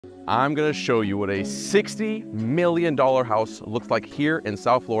I'm gonna show you what a $60 million house looks like here in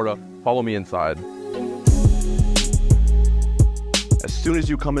South Florida. Follow me inside. As soon as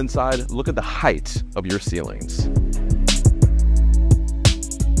you come inside, look at the height of your ceilings.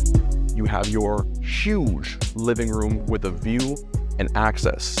 You have your huge living room with a view and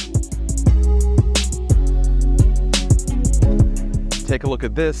access. Take a look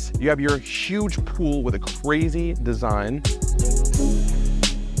at this. You have your huge pool with a crazy design.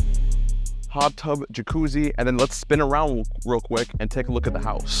 Hot tub, jacuzzi, and then let's spin around real quick and take a look at the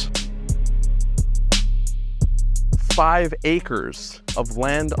house. 5 acres of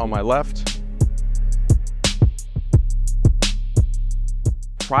land on my left.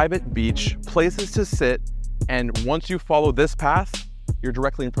 Private beach, places to sit, and once you follow this path, you're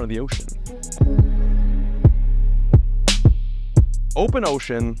directly in front of the ocean. Open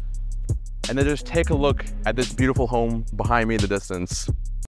ocean, and then just take a look at this beautiful home behind me in the distance.